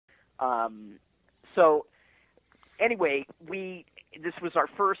So anyway, this was our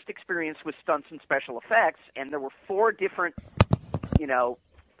first experience with stunts and special effects, and there were 4 different,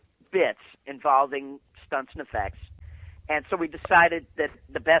 bits involving stunts and effects. And so we decided that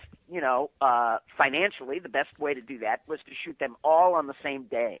the best, financially, the best way to do that was to shoot them all on the same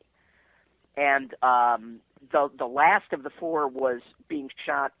day. And the last of the 4 was being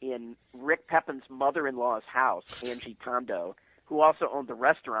shot in Rick Pepin's mother-in-law's house, Angie Kondo, who also owned the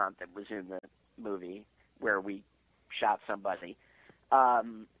restaurant that was in the movie where we shot somebody.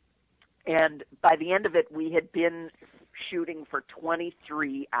 And by the end of it, we had been shooting for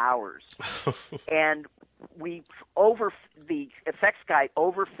 23 hours. And the effects guy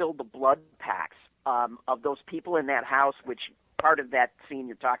overfilled the blood packs of those people in that house, which part of that scene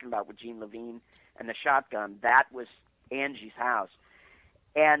you're talking about with Gene Levine and the shotgun, that was Angie's house.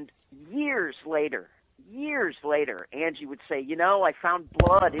 And years later, Angie would say, I found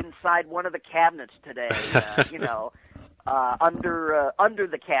blood inside one of the cabinets today, under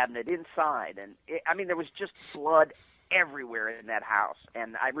the cabinet inside. And there was just blood everywhere in that house.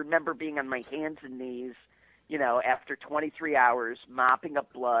 And I remember being on my hands and knees, after 23 hours, mopping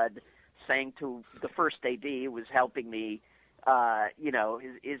up blood, saying to the first AD who was helping me,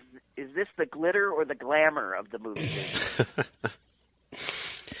 is this the glitter or the glamour of the movie business?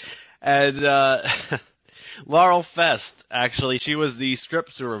 And Laurel Fest, actually, she was the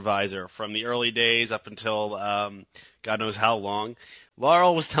script supervisor from the early days up until God knows how long.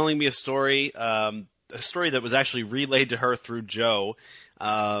 Laurel was telling me a story that was actually relayed to her through Joe,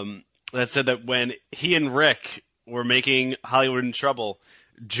 that said that when he and Rick were making Hollywood in Trouble,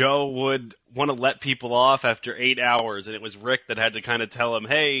 Joe would want to let people off after 8 hours, and it was Rick that had to kind of tell him,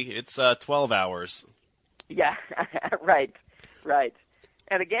 hey, it's 12 hours. Yeah, right.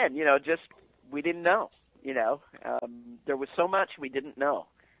 And again, just we didn't know, there was so much we didn't know.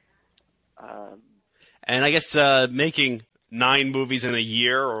 And I guess making 9 movies in a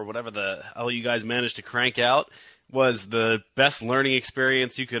year or whatever the hell you guys managed to crank out was the best learning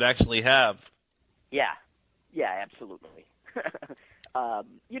experience you could actually have. Yeah, absolutely.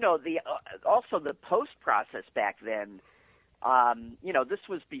 Also the post process back then. This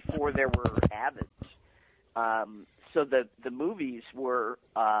was before there were Avids, so the movies were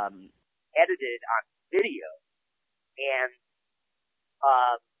edited on video, and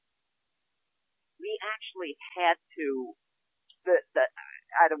we actually had to.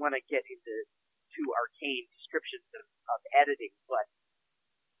 I don't want to get into too arcane descriptions of editing, but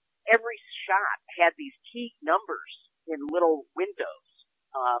every shot had these key numbers in little windows,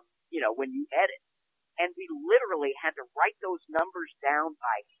 when you edit. And we literally had to write those numbers down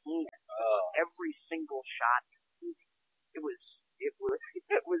by hand for every single shot in the movie.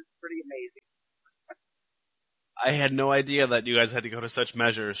 It was pretty amazing. I had no idea that you guys had to go to such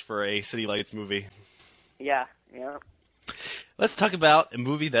measures for a City Lights movie. Yeah. Let's talk about a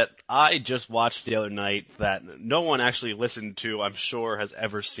movie that I just watched the other night that no one actually listened to, I'm sure, has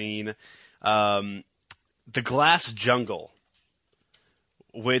ever seen. The Glass Jungle,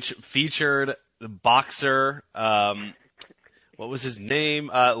 which featured the boxer, what was his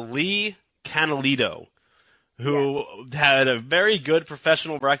name? Lee Canalito, who had a very good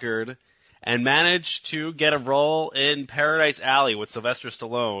professional record and managed to get a role in Paradise Alley with Sylvester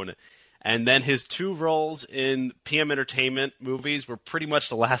Stallone. And then his 2 roles in PM Entertainment movies were pretty much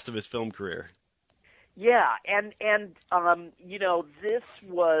the last of his film career. Yeah, and this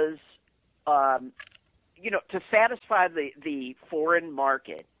was, to satisfy the foreign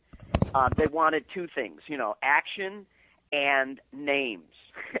market, they wanted 2 things, action and names.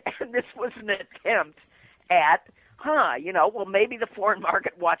 And this was an attempt at, maybe the foreign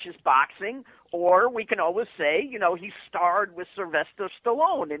market watches boxing, or we can always say, he starred with Sylvester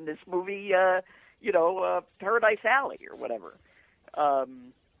Stallone in this movie, Paradise Alley or whatever. That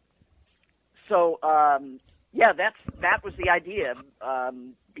was the idea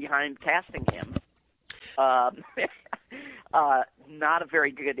behind casting him. Not a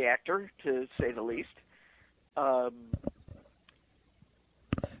very good actor, to say the least.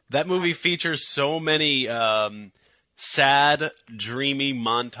 That movie features so many sad, dreamy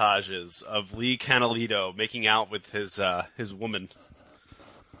montages of Lee Canalito making out with his woman.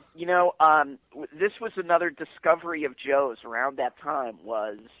 This was another discovery of Joe's around that time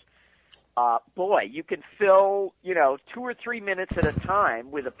was, you can fill, 2 or 3 minutes at a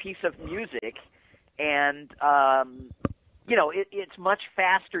time with a piece of music, and, it's much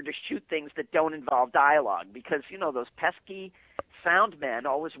faster to shoot things that don't involve dialogue because, those pesky sound men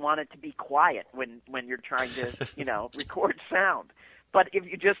always want it to be quiet when you're trying to, record sound. But if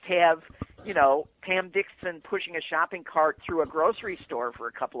you just have, Pam Dixon pushing a shopping cart through a grocery store for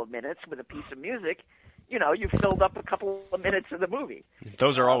a couple of minutes with a piece of music, you filled up a couple of minutes of the movie.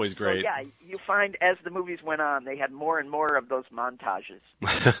 Those are always great. So, yeah, you find as the movies went on, they had more and more of those montages.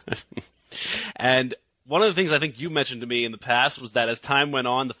 And one of the things I think you mentioned to me in the past was that as time went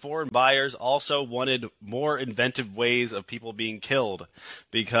on, the foreign buyers also wanted more inventive ways of people being killed,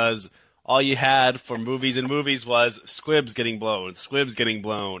 because all you had for movies and movies was squibs getting blown.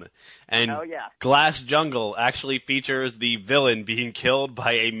 And Glass Jungle actually features the villain being killed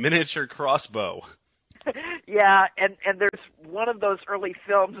by a miniature crossbow. Yeah, and there's one of those early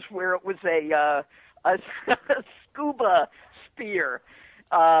films where it was a scuba spear.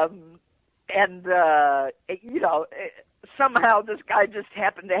 Somehow this guy just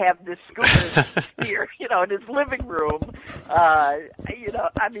happened to have this scuba spear, in his living room.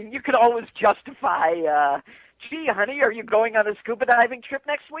 You could always justify, gee, honey, are you going on a scuba diving trip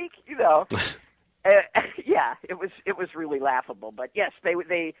next week? Yeah, it was really laughable. But yes,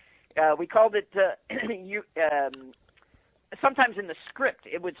 we called it, sometimes in the script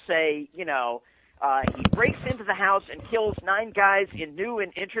it would say, he breaks into the house and kills 9 guys in new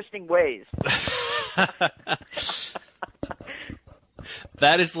and interesting ways.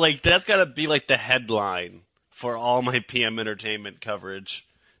 That's got to be like the headline for all my PM Entertainment coverage.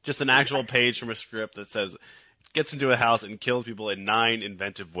 Just an actual page from a script that says, gets into a house and kills people in 9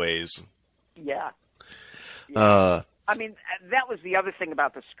 inventive ways. Yeah. That was the other thing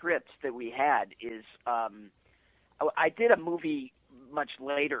about the scripts that we had is, I did a movie much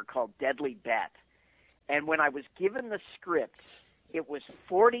later called Deadly Bet. And when I was given the script, it was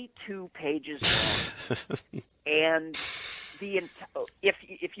 42 pages long. And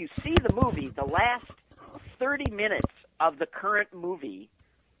if you see the movie, the last 30 minutes of the current movie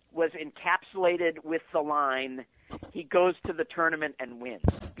was encapsulated with the line, he goes to the tournament and wins.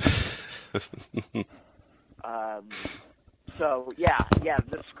 So, yeah,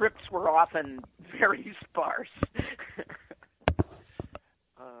 the scripts were often very sparse.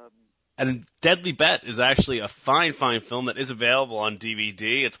 And Deadly Bet is actually a fine film that is available on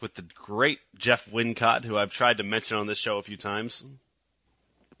DVD. It's with the great Jeff Wincott, who I've tried to mention on this show a few times.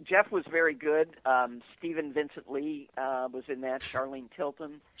 Jeff was very good. Stephen Vincent Lee was in that. Charlene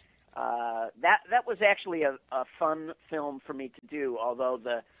Tilton. That was actually a fun film for me to do, although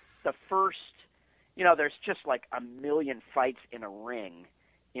the first, there's just like a million fights in a ring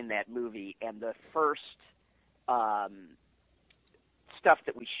in that movie, and the first stuff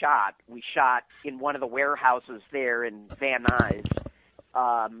that we shot in one of the warehouses there in Van Nuys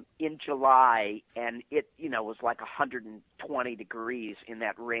in July, and it was like 120 degrees in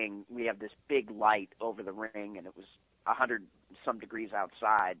that ring. We have this big light over the ring, and it was 100 some degrees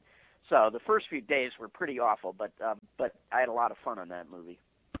outside. So the first few days were pretty awful, but I had a lot of fun on that movie.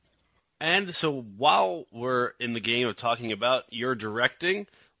 And so while we're in the game of talking about your directing,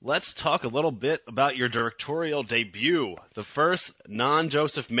 let's talk a little bit about your directorial debut, the first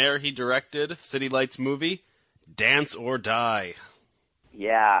non-Joseph Merhi directed City Lights movie, Dance or Die.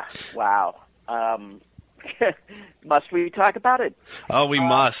 Yeah, wow. Must we talk about it? Oh, we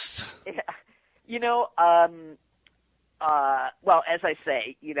must. Yeah. Well, as I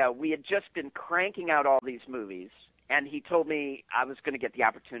say, we had just been cranking out all these movies, and he told me I was going to get the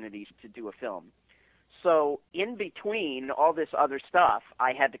opportunities to do a film. So in between all this other stuff,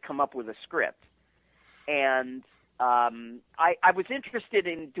 I had to come up with a script. And I was interested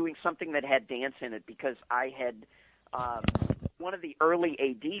in doing something that had dance in it because I had one of the early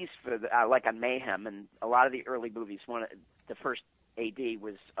ADs for like on Mayhem and a lot of the early movies. The first AD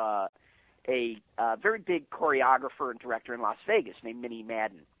was a very big choreographer and director in Las Vegas named Minnie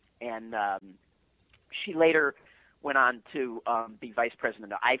Madden. And she later went on to be vice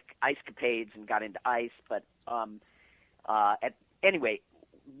president of Ice Capades and got into Ice. But anyway,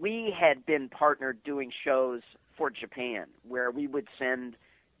 we had been partnered doing shows for Japan where we would send,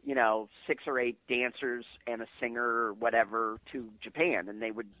 6 or 8 dancers and a singer or whatever to Japan, and they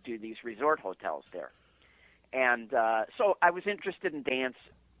would do these resort hotels there. And so I was interested in dance,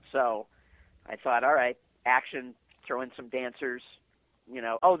 so I thought, all right, action, throw in some dancers.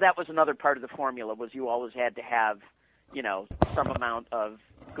 That was another part of the formula was you always had to have, some amount of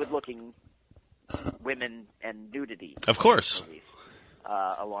good-looking women and nudity. Of course. Movies,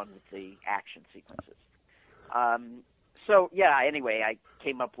 along with the action sequences. Anyway, I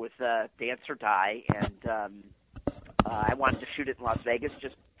came up with Dance or Die, and I wanted to shoot it in Las Vegas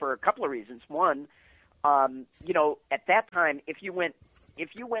just for a couple of reasons. One, at that time, if you went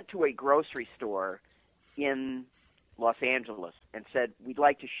to a grocery store in Los Angeles and said, we'd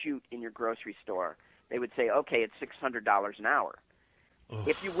like to shoot in your grocery store, they would say, okay, it's $600 an hour.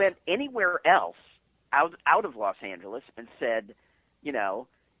 If you went anywhere else out of Los Angeles and said, you know,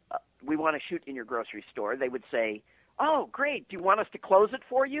 we want to shoot in your grocery store, they would say, oh, great, do you want us to close it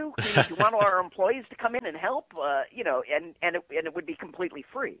for you? Do you want our employees to come in and help? You know, and it would be completely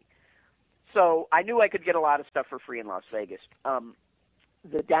free. So I knew I could get a lot of stuff for free in Las Vegas.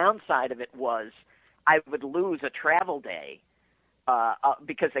 The downside of it was I would lose a travel day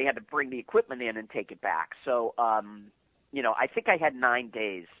because they had to bring the equipment in and take it back. So, you know, I think I had 9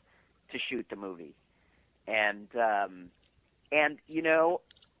 days to shoot the movie. And you know,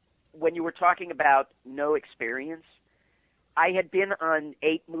 when you were talking about no experience, I had been on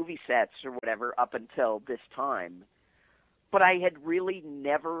 8 movie sets or whatever up until this time, but I had really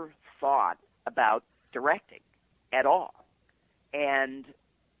never thought about directing at all. And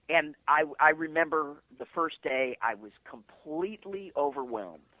I remember the first day I was completely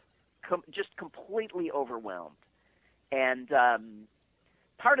overwhelmed, just completely overwhelmed. And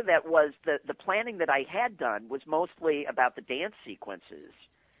part of that was the planning that I had done was mostly about the dance sequences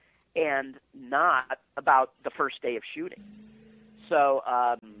and not about the first day of shooting. So,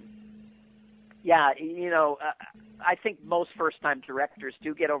 yeah, you know, I think most first-time directors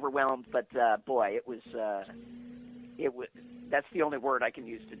do get overwhelmed, but boy, it was that's the only word I can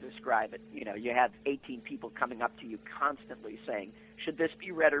use to describe it. You know, you have 18 people coming up to you constantly saying, should this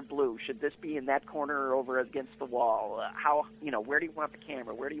be red or blue? Should this be in that corner or over against the wall? How, you know, where do you want the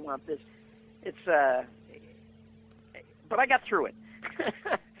camera? Where do you want this? It's, but I got through it.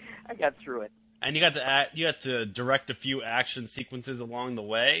 I got through it. And you got to direct a few action sequences along the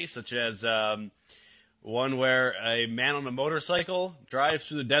way, such as one where a man on a motorcycle drives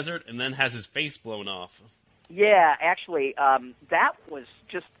through the desert and then has his face blown off. Yeah, actually, that was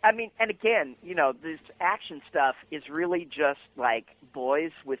just, I mean, and again, you know, this action stuff is really just like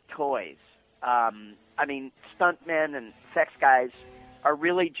boys with toys. I mean, stuntmen and sex guys are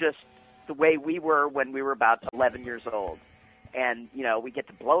really just the way we were when we were about 11 years old. And, you know, we get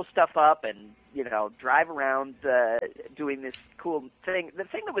to blow stuff up and, you know, drive around doing this cool thing. The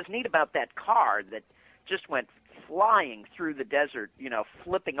thing that was neat about that car that just went flying through the desert, you know,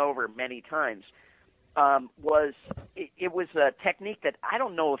 flipping over many times, was a technique that I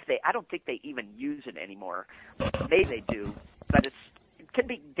don't think they even use it anymore. Maybe they do, but it can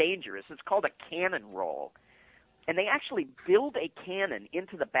be dangerous. It's called a cannon roll. And they actually build a cannon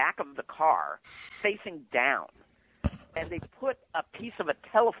into the back of the car facing down. And they put a piece of a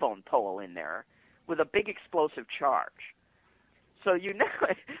telephone pole in there with a big explosive charge. So you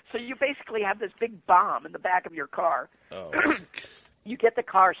basically have this big bomb in the back of your car. Oh. You get the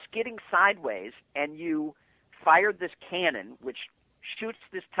car skidding sideways, and you fire this cannon, which shoots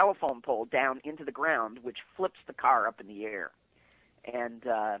this telephone pole down into the ground, which flips the car up in the air. And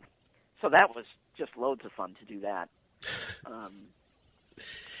so that was just loads of fun to do that.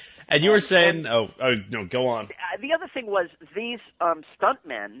 And you were saying, no, go on. The other thing was these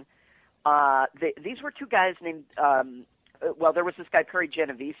stuntmen, these were two guys named, well, there was this guy, Perry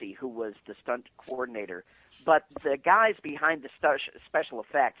Genovese, who was the stunt coordinator. But the guys behind the special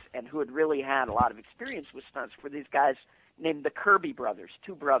effects and who had really had a lot of experience with stunts were these guys named the Kirby brothers,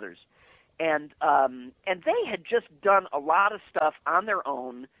 two brothers. And they had just done a lot of stuff on their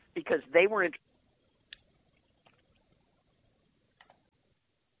own because they were interested.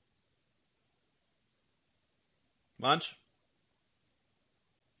 Munch?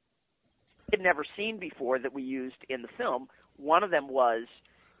 Had never seen before that we used in the film. One of them was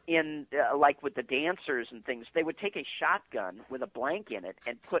in, like with the dancers and things, they would take a shotgun with a blank in it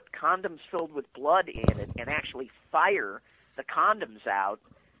and put condoms filled with blood in it and actually fire the condoms out,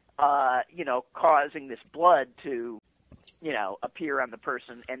 you know, causing this blood to, you know, appear on the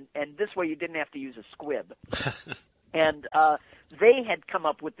person. And this way you didn't have to use a squib. And they had come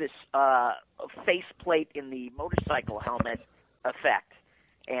up with this faceplate in the motorcycle helmet effect.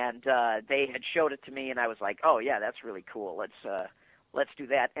 And they had showed it to me, and I was like, oh, yeah, that's really cool. Let's do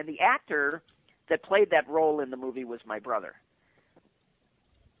that. And the actor that played that role in the movie was my brother.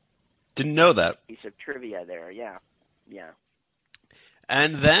 Didn't know that. Piece of trivia there, yeah. Yeah.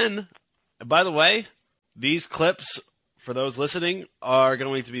 And then, by the way, these clips, for those listening, are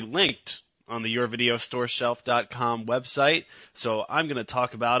going to be linked on the YourVideoStoreShelf.com website, so I'm going to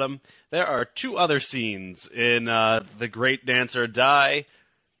talk about them. There are 2 other scenes in The Great Dance or Die.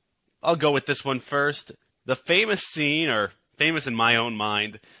 I'll go with this one first. The famous scene, or famous in my own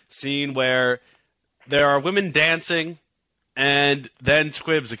mind, scene where there are women dancing and then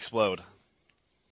squibs explode.